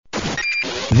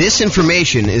This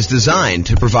information is designed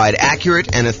to provide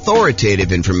accurate and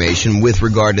authoritative information with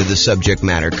regard to the subject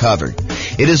matter covered.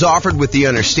 It is offered with the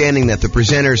understanding that the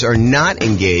presenters are not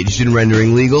engaged in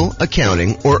rendering legal,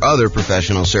 accounting, or other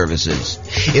professional services.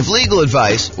 If legal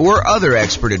advice or other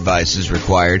expert advice is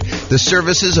required, the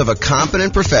services of a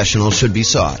competent professional should be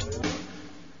sought.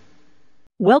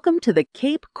 Welcome to the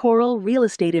Cape Coral Real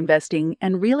Estate Investing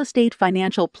and Real Estate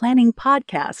Financial Planning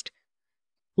Podcast.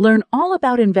 Learn all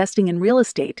about investing in real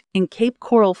estate in Cape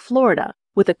Coral, Florida,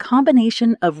 with a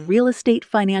combination of real estate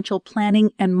financial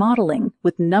planning and modeling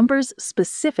with numbers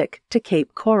specific to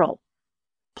Cape Coral.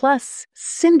 Plus,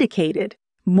 syndicated,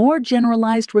 more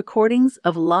generalized recordings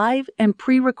of live and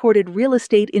pre-recorded real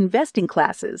estate investing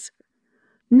classes.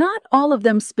 Not all of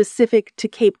them specific to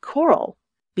Cape Coral.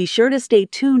 Be sure to stay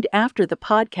tuned after the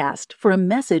podcast for a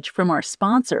message from our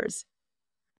sponsors.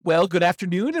 Well, good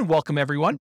afternoon and welcome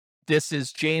everyone. This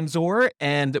is James Orr,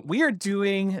 and we are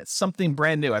doing something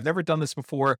brand new. I've never done this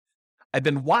before. I've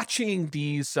been watching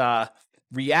these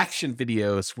reaction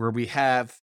videos where we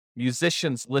have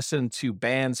musicians listen to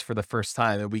bands for the first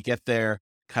time, and we get their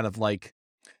kind of like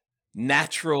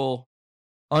natural,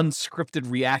 unscripted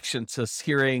reaction to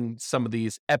hearing some of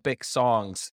these epic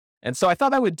songs. And so I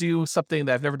thought I would do something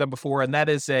that I've never done before, and that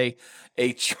is a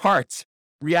chart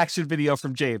reaction video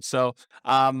from James. So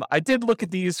I did look at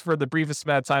these for the briefest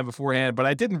amount of time beforehand, but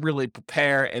I didn't really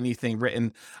prepare anything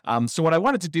written. So what I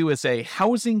wanted to do is a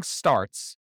housing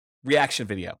starts reaction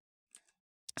video.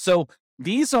 So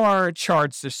these are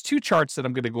charts. There's two charts that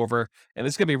I'm going to go over, and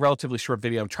it's going to be a relatively short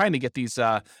video. I'm trying to get these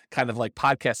kind of like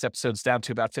podcast episodes down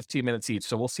to about 15 minutes each,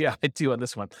 so we'll see how I do on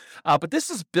this one. But this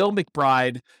is Bill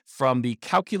McBride from the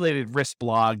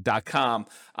calculatedriskblog.com.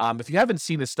 If you haven't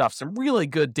seen his stuff, some really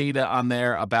good data on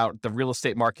there about the real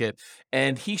estate market.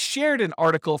 And he shared an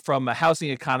article from a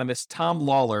housing economist, Tom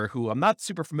Lawler, who I'm not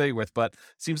super familiar with, but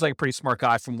seems like a pretty smart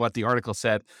guy from what the article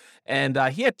said. And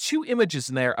he had two images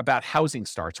in there about housing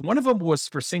starts. One of them was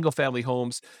for single family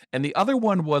homes, and the other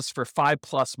one was for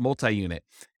 5+ multi-unit.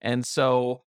 And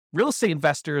so real estate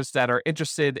investors that are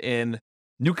interested in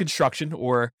new construction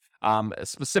or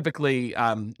specifically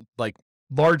like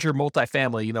larger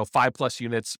multifamily, 5+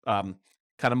 units, kind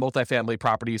of multifamily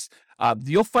properties,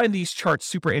 you'll find these charts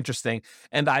super interesting.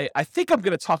 And I think I'm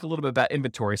going to talk a little bit about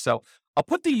inventory. So I'll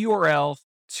put the URL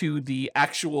to the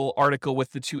actual article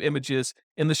with the two images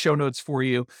in the show notes for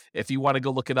you if you want to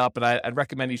go look it up. And I'd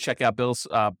recommend you check out Bill's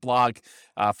blog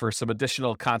for some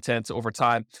additional content over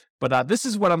time. But this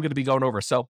is what I'm going to be going over.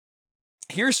 So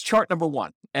here's chart number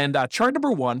one. And chart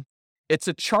number one, it's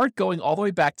a chart going all the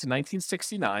way back to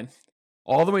 1969,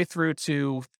 all the way through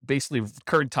to basically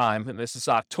current time. And this is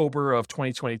October of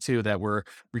 2022 that we're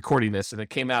recording this. And it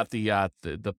came out, the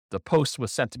post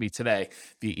was sent to me today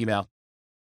via email.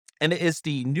 And it is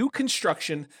the new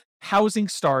construction, housing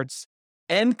starts,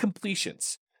 and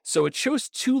completions. So it shows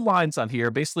two lines on here,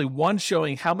 basically one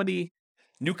showing how many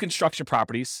new construction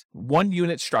properties,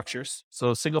 1-unit structures,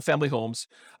 so single-family homes,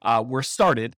 were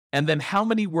started, and then how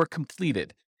many were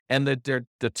completed. And the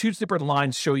two different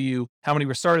lines show you how many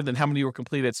were started and how many were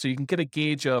completed, so you can get a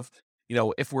gauge of,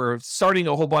 if we're starting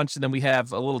a whole bunch and then we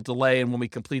have a little delay in when we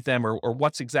complete them or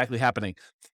what's exactly happening.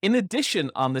 In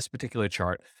addition, on this particular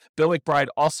chart, Bill McBride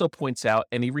also points out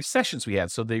any recessions we had.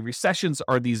 So the recessions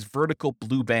are these vertical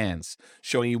blue bands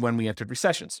showing you when we entered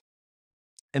recessions.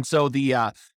 And so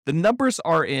the numbers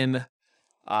are in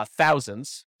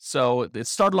thousands. So it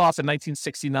started off in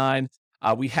 1969.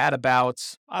 We had about,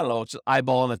 just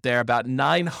eyeballing it there, about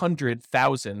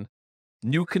 900,000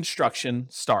 new construction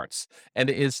starts, and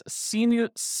it is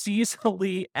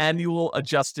seasonally annual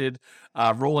adjusted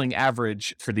rolling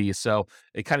average for these. So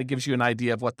it kind of gives you an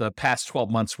idea of what the past 12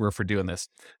 months were for doing this.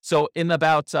 So in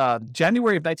about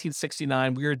January of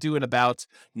 1969, we were doing about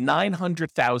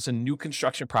 900,000 new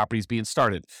construction properties being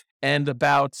started, and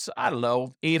about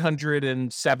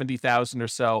 870,000 or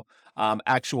so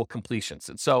actual completions.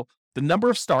 And so the number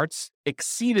of starts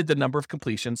exceeded the number of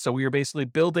completions. So we were basically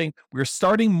we were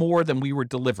starting more than we were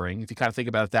delivering, if you kind of think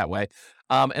about it that way.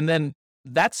 And then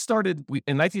that started,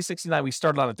 in 1969, we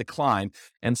started on a decline.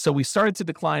 And so we started to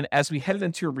decline as we headed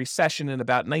into a recession in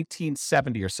about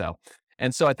 1970 or so.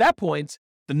 And so at that point,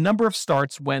 the number of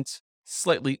starts went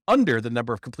slightly under the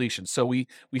number of completions. So we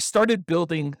started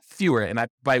building fewer, and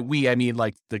by we, I mean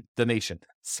like the nation.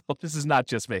 So this is not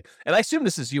just me. And I assume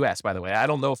this is U.S., by the way. I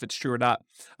don't know if it's true or not,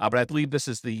 but I believe this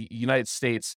is the United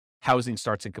States housing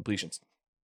starts and completions.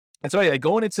 And so anyway,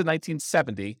 going into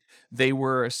 1970, they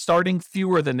were starting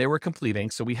fewer than they were completing.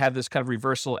 So we had this kind of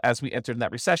reversal as we entered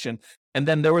that recession. And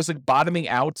then there was a bottoming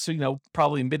out, so,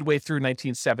 probably midway through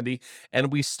 1970.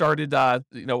 And we started,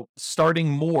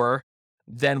 starting more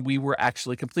than we were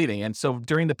actually completing. And so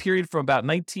during the period from about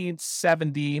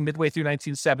 1970, midway through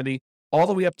 1970, all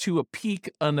the way up to a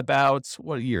peak on about,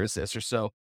 what year is this or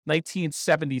so,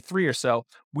 1973 or so,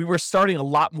 we were starting a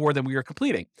lot more than we were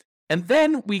completing. And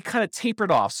then we kind of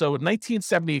tapered off. So in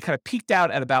 1970, it kind of peaked out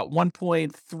at about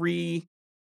 1.3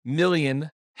 million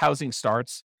housing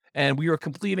starts. And we were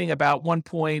completing about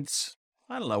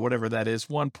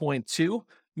 1.2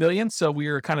 million. So we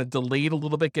were kind of delayed a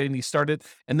little bit getting these started.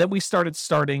 And then we started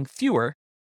starting fewer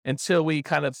until we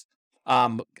kind of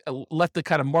let the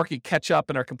kind of market catch up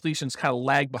and our completions kind of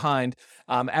lag behind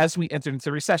as we entered into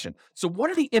the recession. So one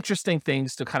of the interesting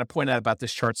things to kind of point out about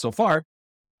this chart so far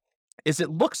is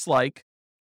it looks like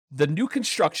the new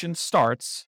construction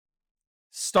start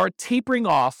tapering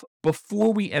off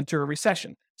before we enter a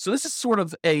recession. So this is sort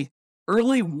of a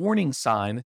early warning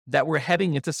sign that we're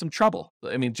heading into some trouble.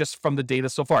 I mean, just from the data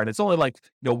so far. And it's only like,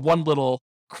 one little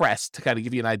crest to kind of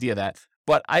give you an idea of that.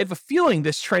 But I have a feeling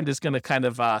this trend is going to kind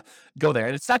of go there.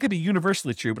 And it's not going to be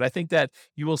universally true, but I think that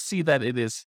you will see that it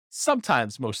is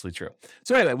sometimes mostly true.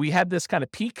 So anyway, we had this kind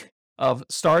of peak of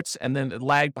starts and then it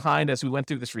lagged behind as we went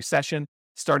through this recession,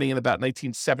 starting in about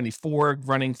 1974,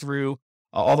 running through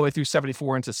all the way through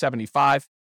 74 into 75,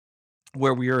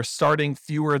 where we were starting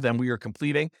fewer than we were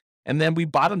completing. And then we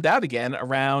bottomed out again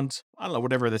around, I don't know,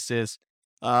 whatever this is,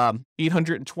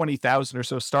 820,000 or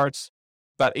so starts,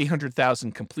 about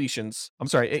 800,000 completions. I'm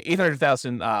sorry,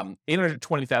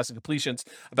 820,000 completions,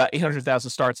 about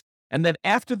 800,000 starts. And then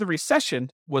after the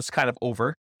recession was kind of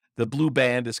over, the blue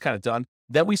band is kind of done,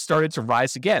 then we started to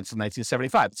rise again from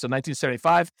 1975. So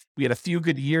 1975, we had a few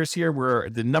good years here where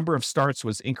the number of starts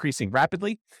was increasing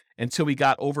rapidly until we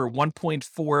got over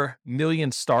 1.4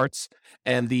 million starts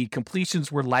and the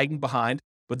completions were lagging behind.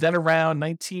 But then around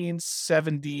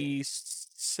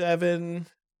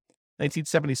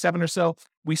 1977 or so,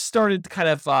 we started kind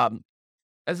of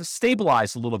as a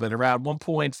stabilized a little bit around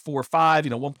 1.45,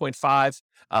 1.5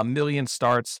 million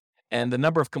starts. And the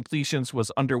number of completions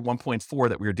was under 1.4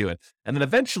 that we were doing. And then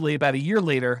eventually, about a year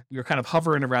later, we were kind of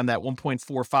hovering around that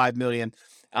 1.45 million.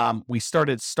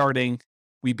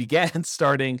 We began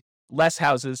starting less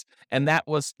houses, and that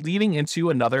was leading into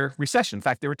another recession. In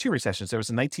fact, there were two recessions. There was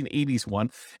a 1980s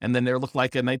one, and then there looked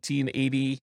like a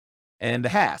 1980 and a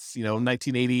half,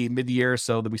 1980 mid-year.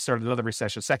 So that we started another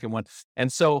recession, second one.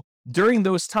 And so during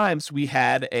those times, we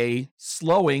had a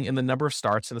slowing in the number of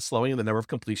starts and a slowing in the number of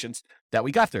completions that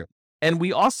we got through. And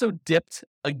we also dipped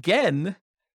again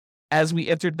as we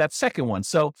entered that second one.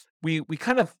 So we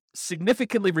kind of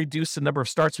significantly reduced the number of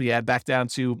starts we had back down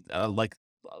to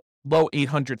low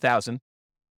 800,000.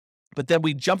 But then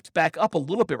we jumped back up a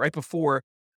little bit right before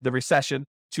the recession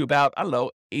to about,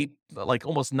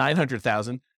 almost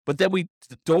 900,000. But then we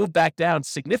dove back down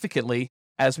significantly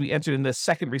as we entered in the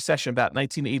second recession, about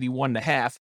 1981 and a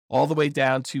half, all the way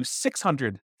down to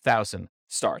 600,000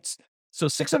 starts. So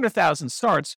 600,000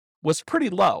 starts was pretty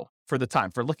low for the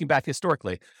time, for looking back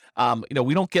historically.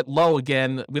 We don't get lower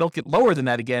than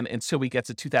that again until we get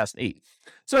to 2008.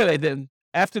 So anyway, then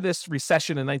after this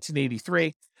recession in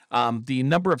 1983, the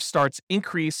number of starts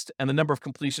increased and the number of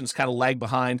completions kind of lagged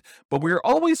behind, but we were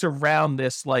always around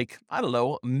this, a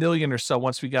million or so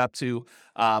once we got up to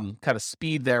kind of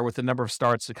speed there with the number of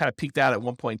starts. It kind of peaked out at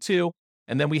 1.2.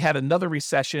 And then we had another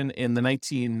recession in the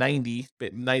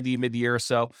 1990 mid-year or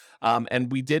so, and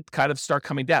we did kind of start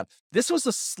coming down. This was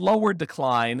a slower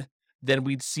decline than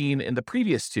we'd seen in the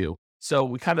previous two. So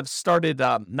we kind of started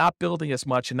not building as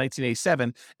much in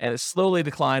 1987, and it slowly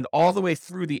declined all the way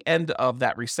through the end of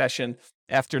that recession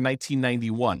after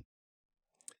 1991.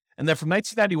 And then from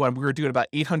 1991, we were doing about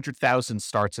 800,000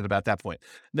 starts at about that point.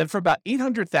 And then from about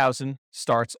 800,000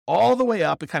 starts all the way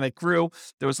up, it kind of grew.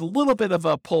 There was a little bit of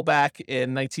a pullback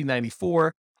in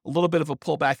 1994, a little bit of a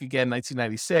pullback again in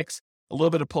 1996, a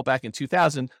little bit of pullback in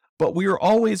 2000, but we were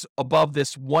always above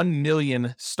this 1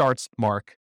 million starts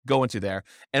mark going to there.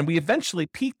 And we eventually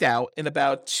peaked out in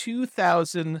about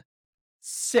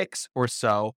 2006 or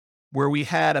so, where we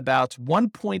had about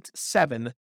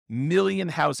 1.7 million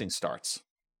housing starts.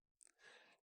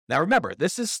 Now, remember,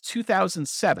 this is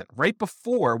 2007, right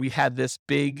before we had this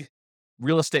big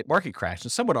real estate market crash.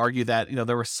 And some would argue that,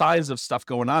 there were signs of stuff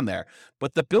going on there,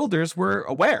 but the builders were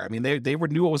aware. I mean, they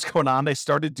knew what was going on. They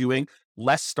started doing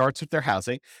less starts with their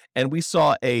housing. And we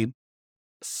saw a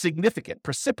significant,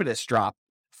 precipitous drop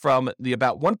from the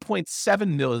about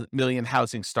 1.7 million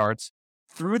housing starts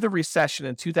through the recession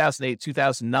in 2008,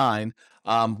 2009,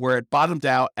 where it bottomed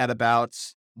out at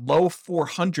about low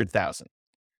 400,000.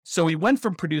 So we went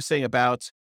from producing about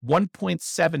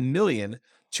 1.7 million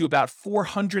to about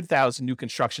 400,000 new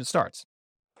construction starts.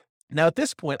 Now, at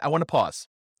this point, I want to pause.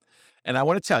 And I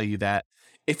want to tell you that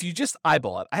if you just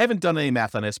eyeball it, I haven't done any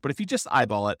math on this, but if you just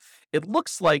eyeball it, it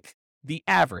looks like the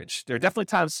average. There are definitely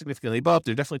times significantly above,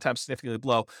 there are definitely times significantly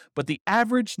below, but the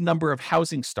average number of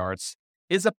housing starts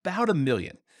is about 1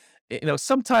 million.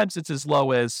 Sometimes it's as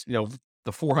low as,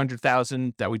 the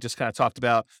 400,000 that we just kind of talked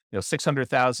about,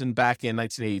 600,000 back in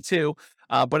 1982.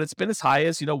 But it's been as high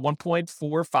as,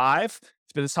 1.45.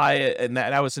 It's been as high, and that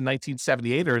was in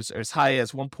 1978, or as high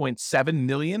as 1.7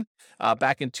 million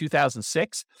back in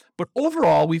 2006. But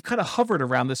overall, we've kind of hovered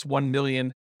around this 1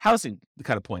 million housing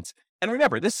kind of points. And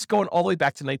remember, this is going all the way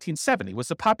back to 1970. Was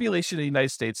the population of the United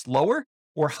States lower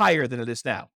or higher than it is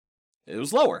now? It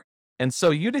was lower. And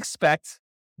so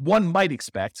one might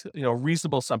expect, a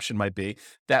reasonable assumption might be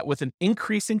that with an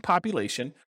increasing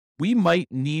population, we might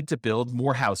need to build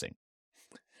more housing,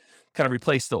 kind of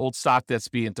replace the old stock that's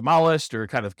being demolished or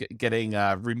kind of getting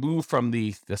removed from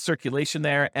the circulation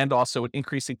there, and also an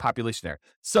increasing population there.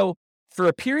 So for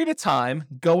a period of time,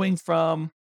 going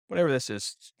from whatever this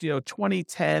is,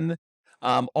 2010,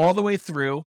 all the way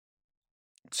through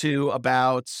to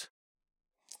about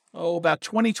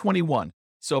 2021.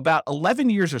 So about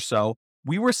 11 years or so,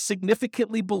 we were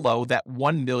significantly below that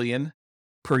 1 million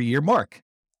per year mark.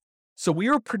 So we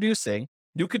were producing,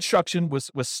 new construction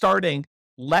was starting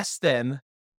less than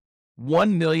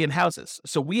 1 million houses.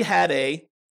 So we had a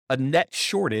net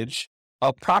shortage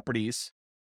of properties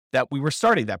that we were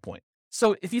starting at that point.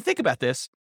 So if you think about this,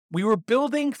 we were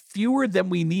building fewer than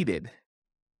we needed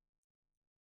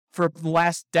for the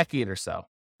last decade or so.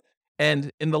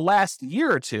 And in the last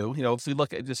year or two, if we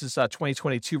look at, this is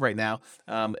 2022 right now,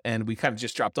 and we kind of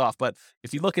just dropped off. But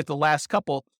if you look at the last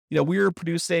couple, we were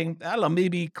producing, I don't know,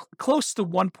 maybe close to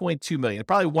 1.2 million,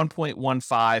 probably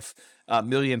 1.15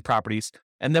 million properties.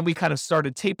 And then we kind of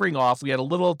started tapering off. We had a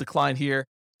little decline here.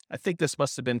 I think this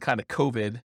must have been kind of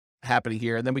COVID happening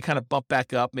here. And then we kind of bumped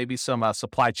back up, maybe some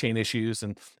supply chain issues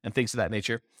and things of that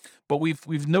nature. But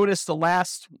we've noticed the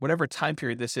last, whatever time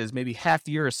period this is, maybe half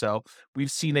year or so,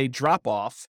 we've seen a drop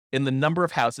off in the number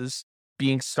of houses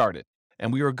being started.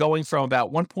 And we were going from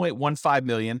about 1.15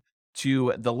 million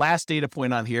to the last data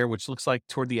point on here, which looks like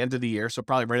toward the end of the year. So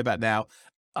probably right about now,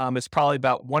 is probably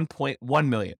about 1.1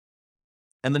 million.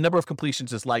 And the number of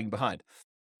completions is lagging behind.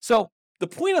 So the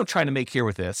point I'm trying to make here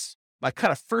with this, my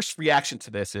kind of first reaction to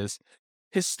this is,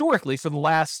 historically, for the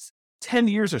last 10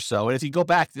 years or so, and if you go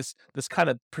back, this kind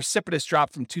of precipitous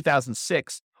drop from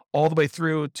 2006 all the way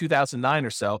through 2009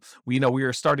 or so, we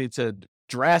were starting to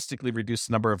drastically reduce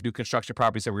the number of new construction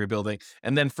properties that we were building.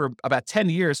 And then for about 10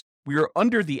 years, we were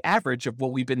under the average of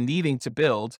what we've been needing to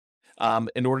build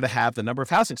in order to have the number of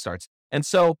housing starts. And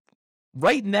so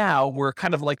right now, we're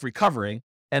kind of like recovering.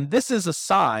 And this is a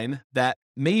sign that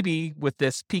maybe with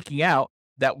this peaking out,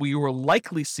 that we will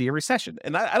likely see a recession.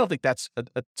 And I don't think that's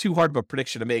a too hard of a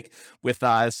prediction to make with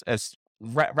as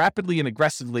rapidly and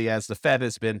aggressively as the Fed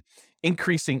has been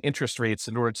increasing interest rates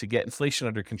in order to get inflation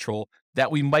under control,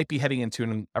 that we might be heading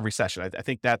into a recession. I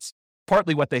think that's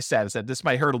partly what they said, is that this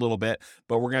might hurt a little bit,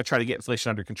 but we're going to try to get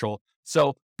inflation under control.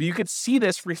 So, but you could see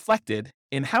this reflected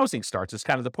in housing starts is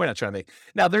kind of the point I'm trying to make.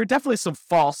 Now, there are definitely some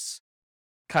false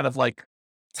kind of like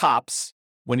tops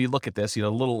when you look at this,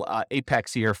 little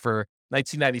apex here for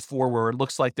 1994, where it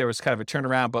looks like there was kind of a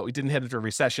turnaround, but we didn't head into a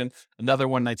recession. Another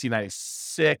one,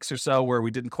 1996 or so, where we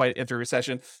didn't quite enter a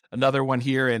recession. Another one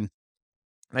here in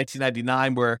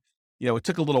 1999, where, it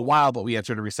took a little while, but we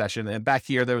entered a recession. And back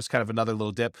here, there was kind of another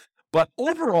little dip. But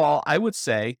overall, I would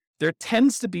say there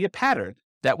tends to be a pattern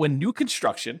that when new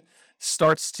construction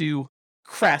starts to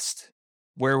crest,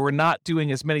 where we're not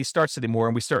doing as many starts anymore,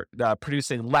 and we start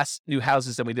producing less new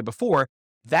houses than we did before,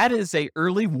 that is a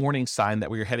early warning sign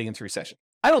that we are heading into recession.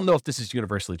 I don't know if this is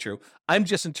universally true. I'm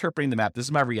just interpreting the map. This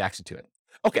is my reaction to it.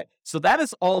 Okay, so that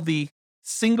is all the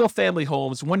single family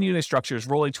homes, one unit structures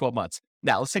rolling 12 months.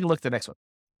 Now let's take a look at the next one.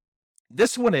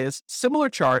 This one is similar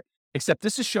chart, except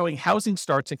this is showing housing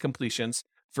starts and completions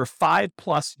for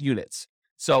 5+ units.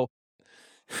 So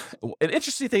an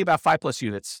interesting thing about 5+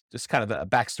 units, just kind of a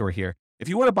backstory here. If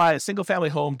you want to buy a single family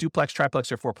home, duplex,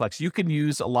 triplex, or fourplex, you can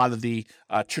use a lot of the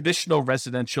traditional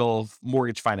residential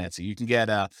mortgage financing. You can get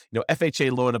a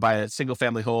FHA loan to buy a single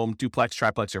family home, duplex,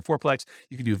 triplex, or fourplex.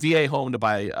 You can do VA home to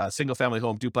buy a single family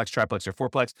home, duplex, triplex, or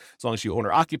fourplex, as long as you own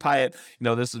or occupy it.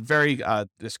 This is very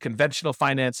this conventional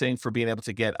financing for being able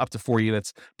to get up to 4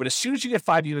 units. But as soon as you get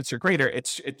 5 units or greater,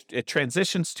 it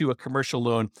transitions to a commercial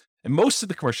loan And most of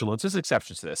the commercial loans, there's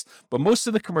exceptions to this, but most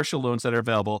of the commercial loans that are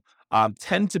available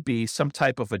tend to be some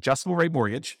type of adjustable rate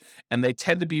mortgage, and they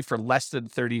tend to be for less than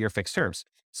 30-year fixed terms.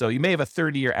 So you may have a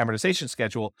 30-year amortization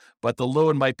schedule, but the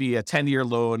loan might be a 10-year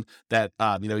loan that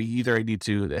you either need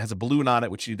to, it has a balloon on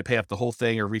it, which you need to pay off the whole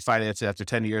thing or refinance it after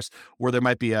 10 years, or there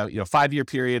might be a 5-year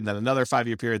period, then another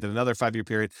 5-year period, then another 5-year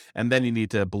period, and then you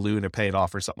need to balloon or pay it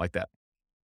off or something like that.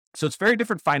 So it's very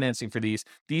different financing for these.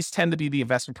 These tend to be the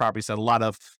investment properties that a lot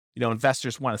of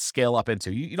investors want to scale up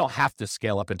into. You don't have to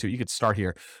scale up into it. You could start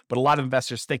here, but a lot of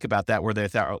investors think about that where they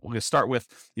thought, we're going to start with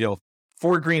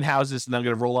 4 greenhouses and then I'm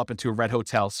going to roll up into a red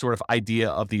hotel sort of idea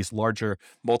of these larger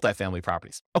multifamily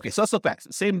properties. Okay, so let's look back.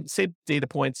 Same data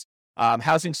points.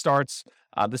 Housing starts.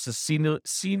 This is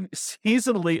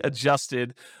seasonally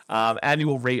adjusted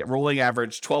annual rate, rolling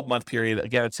average, 12-month period.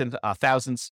 Again, it's in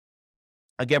thousands.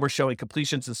 Again, we're showing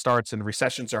completions and starts, and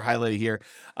recessions are highlighted here.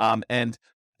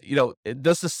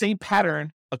 Does the same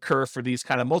pattern occur for these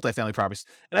kind of multifamily properties?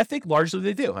 And I think largely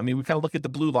they do. I mean, we kind of look at the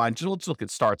blue line, just look at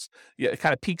starts. It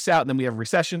kind of peaks out, and then we have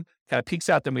recession. Kind of peaks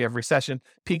out, then we have recession.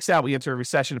 Peaks out, we enter a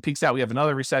recession. It peaks out, we have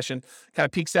another recession. Kind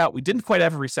of peaks out, we didn't quite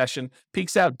have a recession.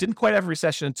 Peaks out, didn't quite have a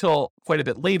recession until quite a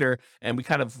bit later, and we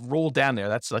kind of rolled down there.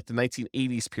 That's like the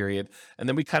 1980s period. And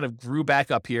then we kind of grew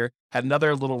back up here, had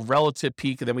another little relative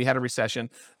peak, and then we had a recession.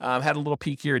 Had a little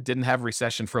peak here, didn't have a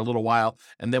recession for a little while,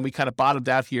 and then we kind of bottomed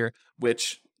out here,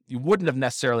 which you wouldn't have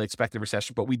necessarily expected a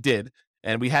recession, but we did.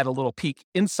 And we had a little peak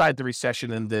inside the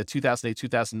recession in the 2008,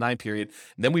 2009 period.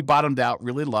 And then we bottomed out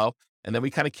really low. And then we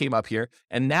kind of came up here.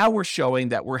 And now we're showing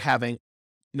that we're having,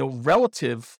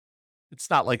 relative,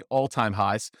 it's not like all-time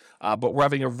highs, but we're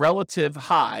having a relative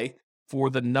high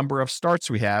for the number of starts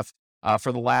we have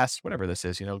for the last, whatever this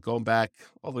is, going back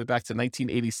all the way back to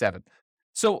 1987.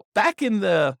 So back in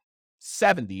the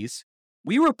 70s,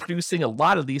 we were producing a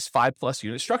lot of these 5+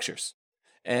 unit structures.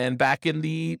 And back in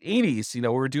the 80s, we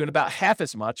were doing about half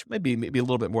as much, maybe a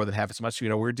little bit more than half as much.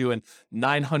 We were doing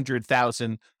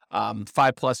 900,000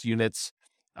 5+ units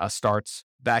starts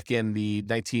back in the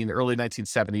early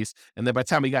 1970s. And then by the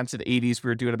time we got into the 80s, we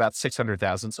were doing about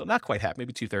 600,000. So not quite half,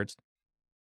 maybe 2/3.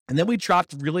 And then we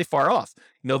dropped really far off.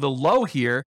 The low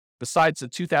here, besides the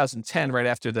 2010, right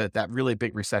after that really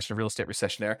big recession, real estate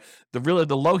recession there,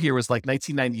 the low here was like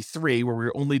 1993, where we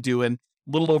were only doing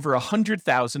a little over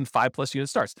 100,000 5+ unit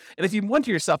starts. And if you wonder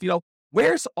to yourself,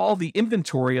 where's all the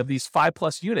inventory of these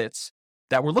 5+ units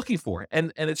that we're looking for?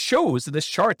 And it shows in this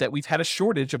chart that we've had a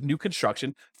shortage of new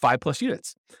construction 5+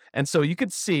 units. And so you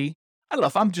could see, I don't know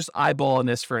if I'm just eyeballing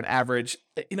this for an average,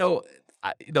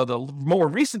 the more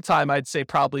recent time I'd say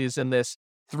probably is in this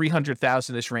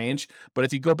 300,000-ish range. But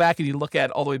if you go back and you look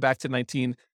at all the way back to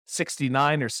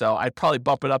 1969 or so, I'd probably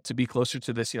bump it up to be closer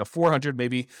to this, 400,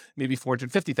 maybe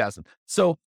 450,000.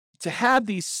 So to have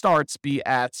these starts be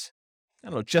at,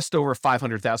 just over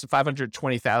 500,000,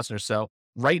 520,000 or so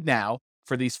right now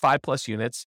for these 5+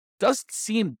 units doesn't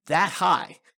seem that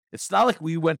high. It's not like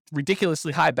we went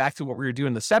ridiculously high back to what we were doing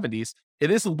in the 70s.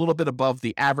 It is a little bit above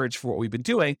the average for what we've been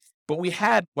doing, but we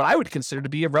had what I would consider to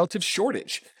be a relative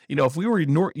shortage. If we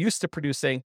were used to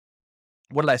producing,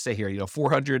 what did I say here?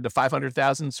 400 to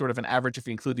 500,000, sort of an average if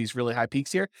you include these really high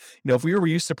peaks here. If we were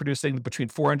used to producing between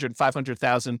 400 and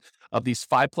 500,000 of these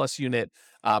 5+ unit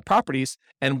properties,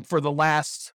 and for the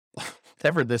last,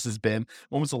 whatever this has been,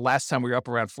 when was the last time we were up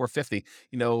around 450?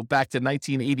 Back to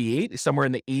 1988, somewhere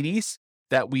in the 80s,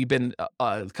 that we've been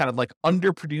kind of like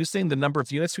underproducing the number of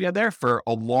units we had there for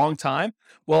a long time.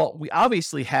 Well, we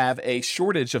obviously have a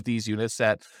shortage of these units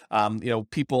that,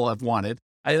 people have wanted.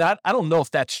 I don't know if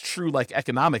that's true, like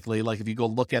economically, like if you go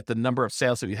look at the number of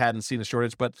sales that we had and seen a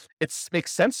shortage, but it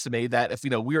makes sense to me that if,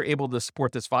 we were able to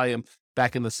support this volume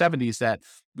back in the 70s, that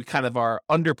we kind of are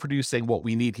underproducing what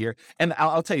we need here. And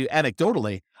I'll tell you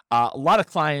anecdotally, a lot of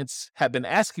clients have been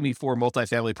asking me for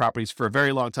multifamily properties for a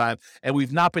very long time, and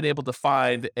we've not been able to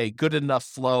find a good enough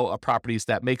flow of properties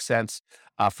that make sense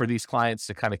for these clients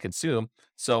to kind of consume.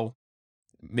 So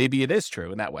maybe it is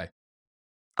true in that way.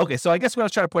 Okay, so I guess what I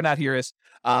was trying to point out here is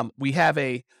we have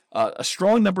a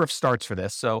strong number of starts for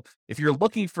this. So if you're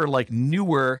looking for like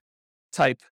newer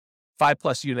type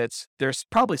 5+ units, there's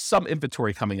probably some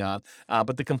inventory coming on,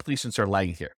 but the completions are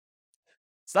lagging here.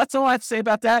 So that's all I have to say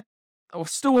about that. We're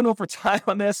still in over time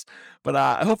on this, but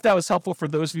I hope that was helpful for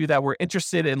those of you that were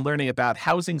interested in learning about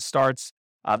housing starts.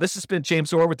 This has been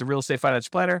James Orr with the Real Estate Financial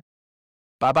Planner.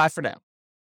 Bye-bye for now.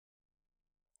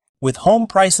 With home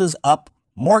prices up,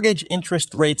 mortgage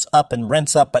interest rates up, and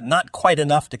rents up, but not quite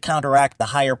enough to counteract the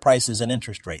higher prices and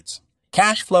interest rates,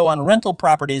 cash flow on rental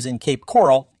properties in Cape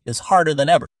Coral is harder than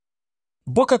ever.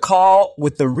 Book a call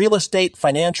with the Real Estate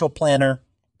Financial Planner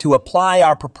to apply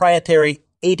our proprietary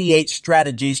 88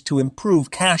 strategies to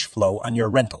improve cash flow on your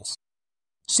rentals.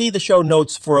 See the show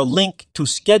notes for a link to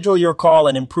schedule your call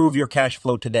and improve your cash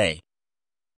flow today.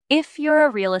 If you're a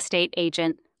real estate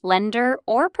agent, lender,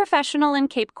 or professional in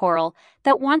Cape Coral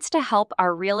that wants to help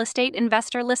our real estate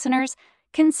investor listeners,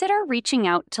 consider reaching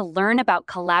out to learn about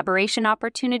collaboration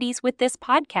opportunities with this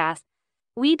podcast.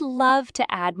 We'd love to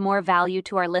add more value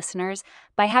to our listeners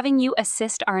by having you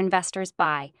assist our investors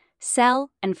buy, sell,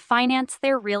 and finance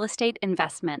their real estate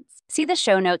investments. See the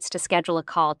show notes to schedule a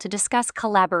call to discuss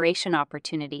collaboration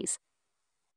opportunities.